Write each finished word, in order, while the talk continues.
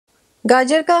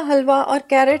Gajar ka halwa or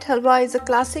carrot halwa is a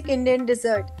classic Indian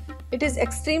dessert. It is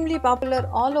extremely popular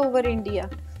all over India.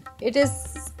 It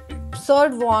is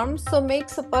served warm, so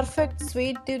makes a perfect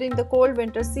sweet during the cold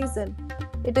winter season.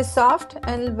 It is soft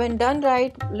and when done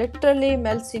right, literally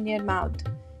melts in your mouth.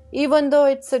 Even though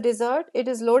it's a dessert, it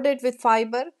is loaded with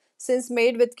fiber since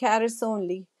made with carrots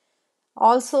only.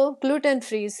 Also gluten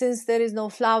free since there is no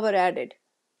flour added.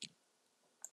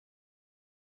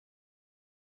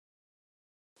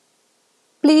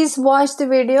 Please watch the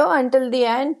video until the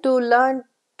end to learn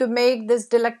to make this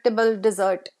delectable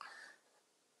dessert.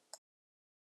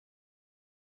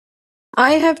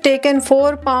 I have taken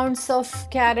 4 pounds of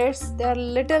carrots. They are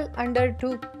little under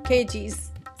 2 kgs.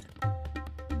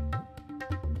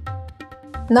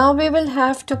 Now we will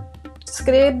have to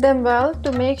scrape them well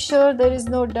to make sure there is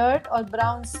no dirt or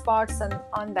brown spots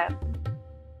on them.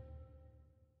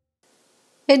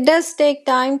 It does take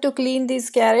time to clean these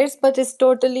carrots, but it's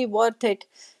totally worth it.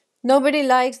 Nobody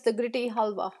likes the gritty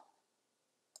halwa.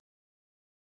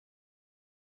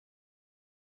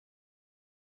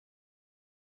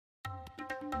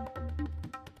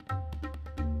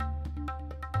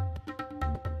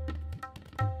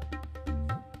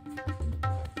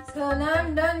 So now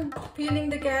I'm done peeling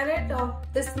the carrot.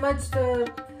 This much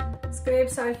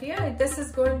scrapes are here. This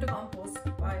is going to compost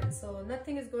pile, so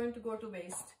nothing is going to go to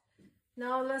waste.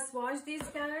 Now let's wash these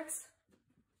carrots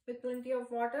with plenty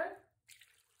of water.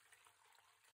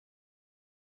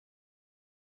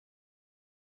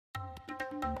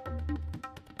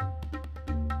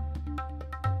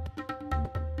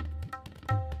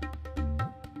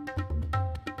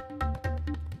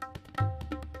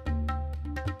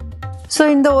 So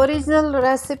in the original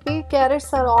recipe,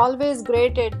 carrots are always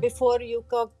grated before you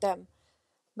cook them.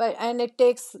 And it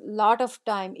takes lot of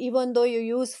time. Even though you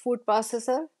use food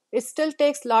processor, it still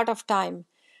takes lot of time.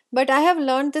 But I have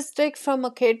learned this trick from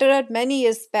a caterer many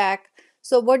years back.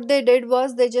 So what they did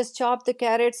was they just chopped the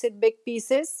carrots in big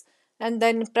pieces and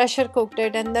then pressure cooked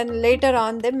it, and then later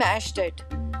on they mashed it.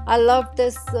 I love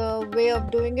this way of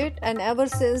doing it, and ever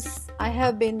since I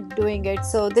have been doing it.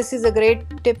 So this is a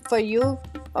great tip for you,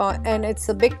 and it's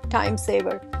a big time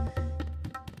saver.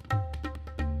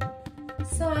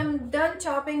 So I'm done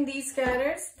chopping these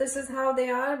carrots. This is how they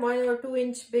are, 1 or 2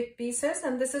 inch big pieces,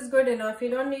 and this is good enough. You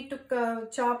don't need to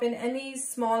chop in any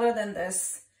smaller than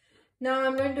this. Now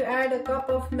I'm going to add a cup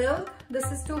of milk.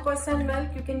 This is 2% milk.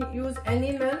 You can use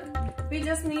any milk. We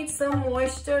just need some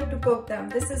moisture to cook them.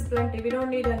 This is plenty. We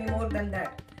don't need any more than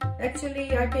that.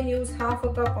 Actually, I can use half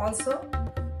a cup also.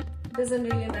 Doesn't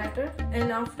really matter.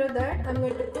 And after that, I'm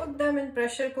going to cook them in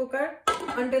pressure cooker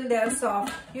until they are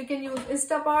soft. You can use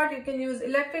Instapot, you can use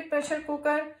electric pressure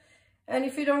cooker, and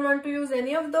if you don't want to use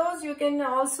any of those, you can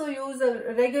also use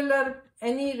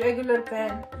any regular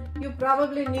pan. You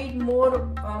probably need more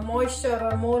moisture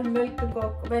or more milk to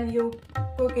cook when you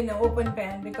cook in an open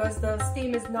pan because the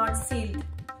steam is not sealed.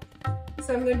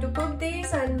 So I'm going to cook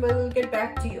these and we'll get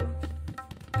back to you.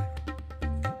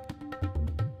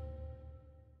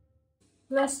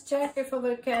 Let's check if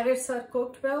our carrots are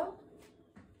cooked well.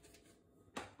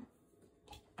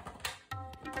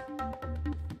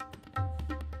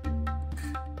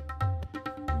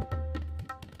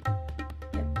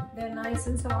 Yep, they're nice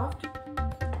and soft.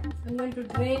 I'm going to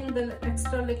drain the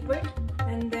extra liquid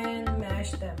and then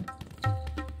mash them.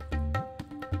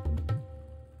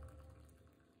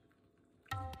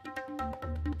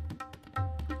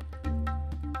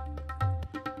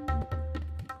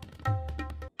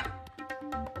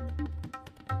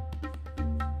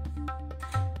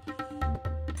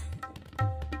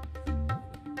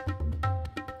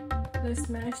 Let's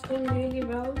mash them really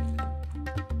well.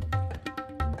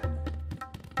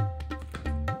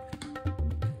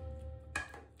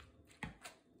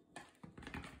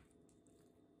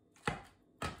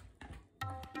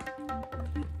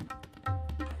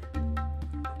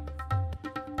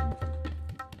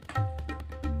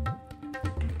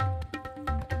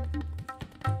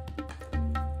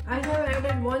 I have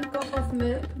added 1 cup of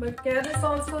milk, but carrots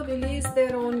also release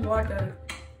their own water,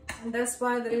 and that's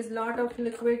why there is a lot of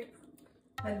liquid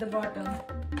at the bottom.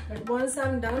 But once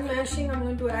I'm done mashing, I'm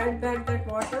going to add back that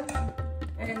water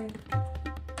and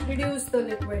reduce the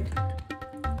liquid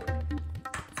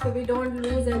so we don't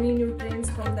lose any nutrients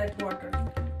from that water.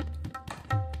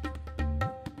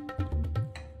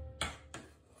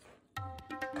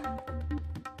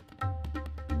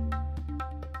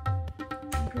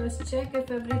 Let's check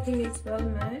if everything is well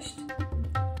mashed.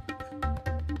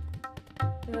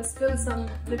 There are still some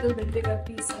little bit bigger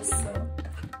pieces, so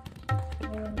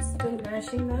I'm still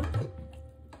mashing them.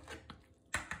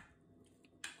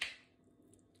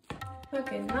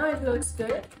 Okay, now it looks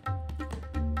good.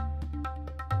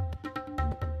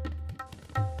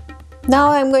 Now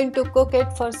I'm going to cook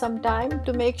it for some time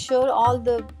to make sure all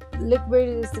the liquid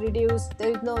is reduced.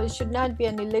 It should not be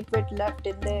any liquid left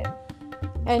in there.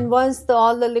 And once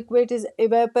all the liquid is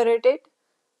evaporated,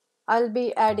 I'll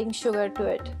be adding sugar to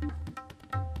it.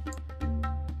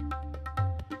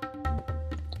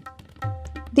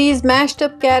 These mashed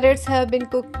up carrots have been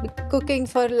cooking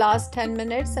for last 10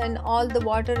 minutes and all the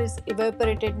water is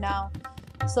evaporated now.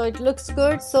 So it looks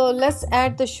good. So let's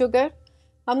add the sugar.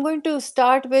 I'm going to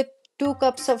start with 2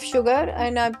 cups of sugar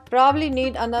and I probably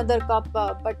need another cup,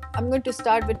 but I'm going to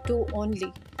start with 2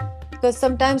 only because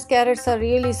sometimes carrots are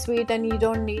really sweet and you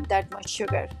don't need that much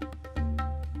sugar.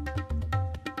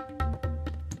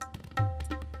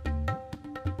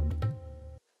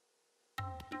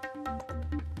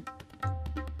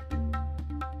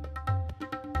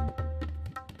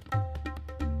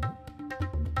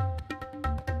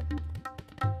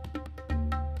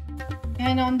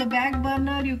 And on the back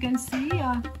burner you can see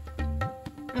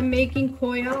I'm making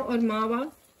khoya or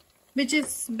mava, which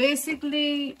is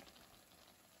basically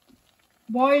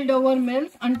boiled over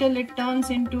milk until it turns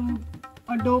into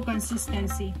a dough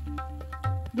consistency.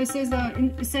 This is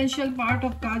an essential part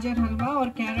of Gajar Halwa or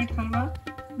carrot halwa,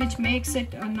 which makes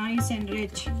it nice and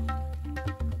rich.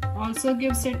 Also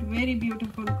gives it very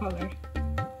beautiful color.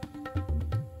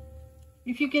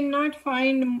 If you cannot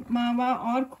find mava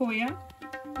or khoya,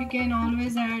 you can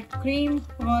always add cream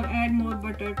or add more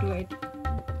butter to it.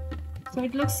 So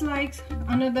it looks like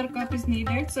another cup is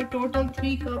needed. So total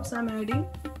 3 cups I'm adding.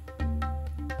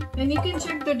 And you can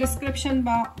check the description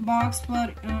box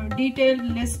for a detailed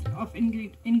list of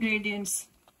ingredients.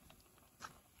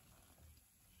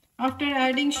 After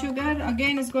adding sugar,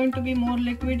 again it's going to be more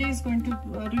liquidy, it's going to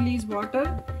release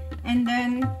water and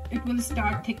then it will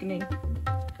start thickening.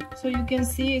 So you can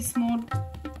see it's more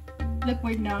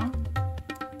liquid now.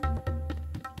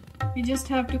 We just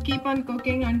have to keep on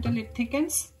cooking until it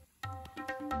thickens.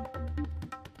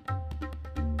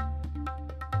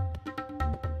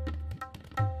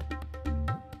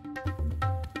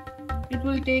 It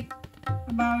will take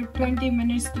about 20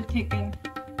 minutes to thicken.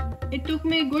 It took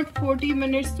me a good 40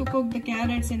 minutes to cook the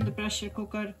carrots in the pressure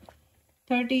cooker.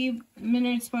 30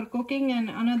 minutes for cooking and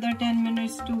another 10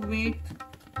 minutes to wait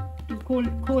to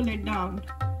cool it down.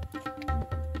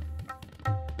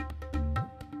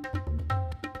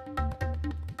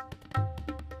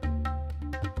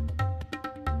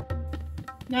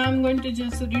 Now I'm going to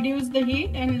just reduce the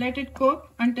heat and let it cook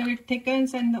until it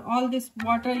thickens and all this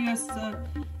water you're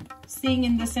seeing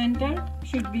in the center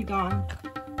should be gone.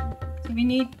 So we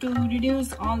need to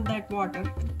reduce all that water.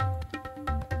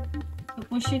 So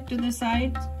push it to the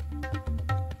side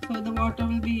so the water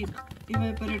will be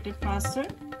evaporated faster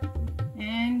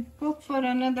and cook for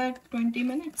another 20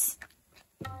 minutes.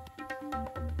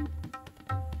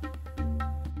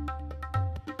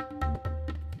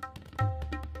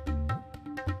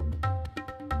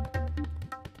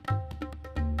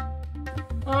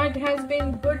 It has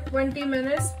been good 20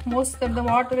 minutes. Most of the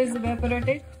water is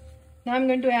evaporated. Now I'm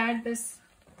going to add this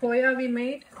khoya we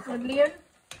made earlier.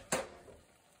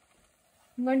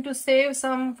 I'm going to save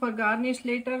some for garnish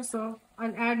later, so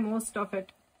I'll add most of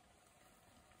it.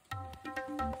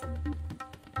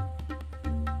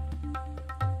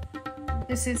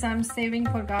 This is I'm saving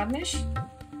for garnish.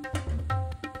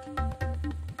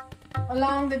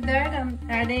 Along with that, I'm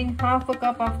adding half a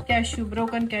cup of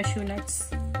broken cashew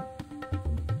nuts.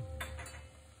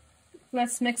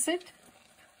 Let's mix it.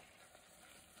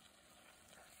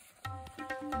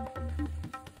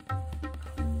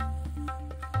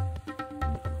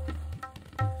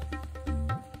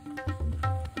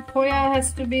 Khoya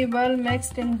has to be well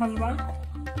mixed in halwa.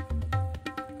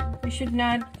 We should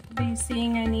not be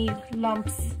seeing any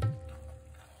lumps.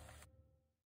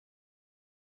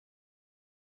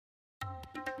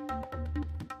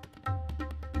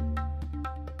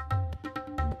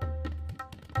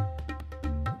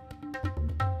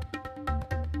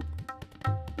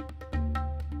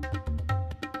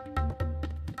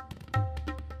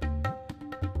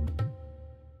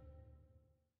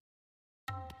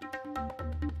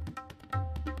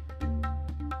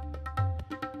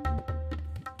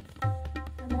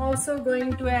 I'm also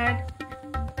going to add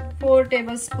 4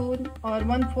 tablespoons or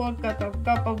 1/4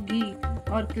 cup of ghee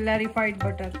or clarified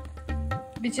butter,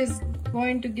 which is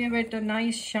going to give it a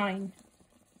nice shine,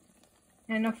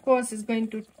 and of course it's going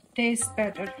to taste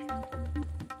better.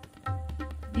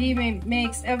 Ghee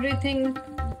makes everything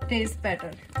taste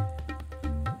better.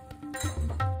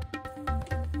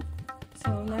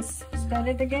 So let's stir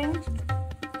it again.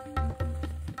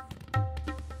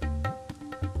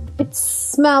 It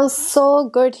smells so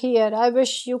good here. I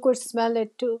wish you could smell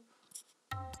it too.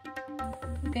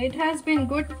 Okay, it has been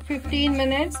good 15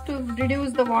 minutes to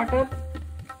reduce the water.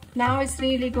 Now it's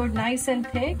really good, nice and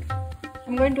thick.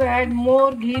 I'm going to add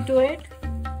more ghee to it.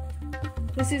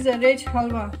 This is a rich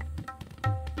halwa,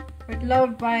 but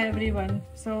loved by everyone.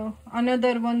 So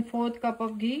another 1/4 cup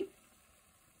of ghee,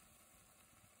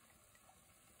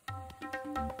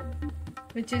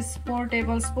 which is 4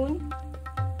 tablespoons,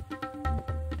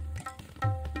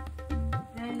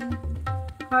 and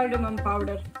cardamom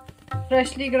powder.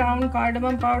 Freshly ground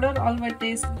cardamom powder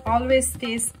always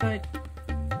tastes good.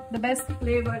 The best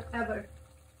flavor ever.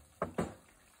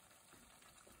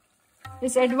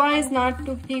 It's advised not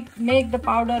to make the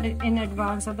powder in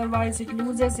advance, otherwise it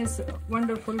loses its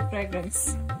wonderful fragrance.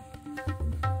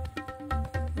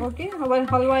 Okay, our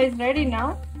halwa is ready now.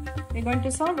 We're going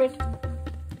to serve it.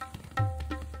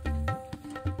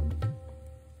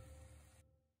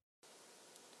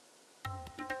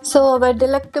 So our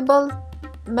delectable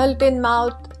melt in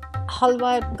mouth halwa,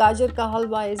 gajar ka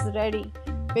halwa is ready.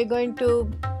 We're going to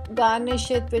garnish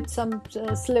it with some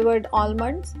slivered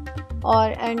almonds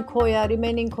and khoya,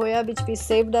 remaining khoya which we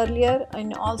saved earlier,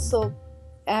 and also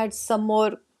add some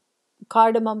more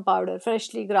cardamom powder,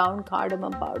 freshly ground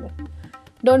cardamom powder.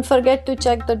 Don't forget to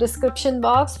check the description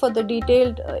box for the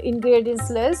detailed ingredients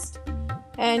list,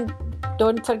 and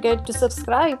don't forget to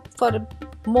subscribe for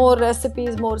more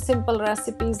recipes, more simple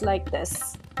recipes like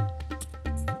this.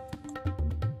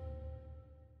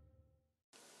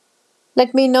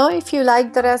 Let me know if you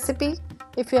like the recipe.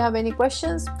 If you have any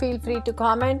questions, feel free to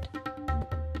comment.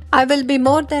 I will be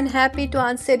more than happy to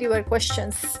answer your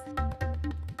questions.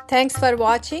 Thanks for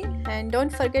watching, and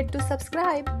don't forget to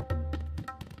subscribe.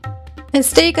 And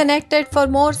stay connected for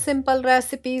more simple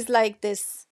recipes like this.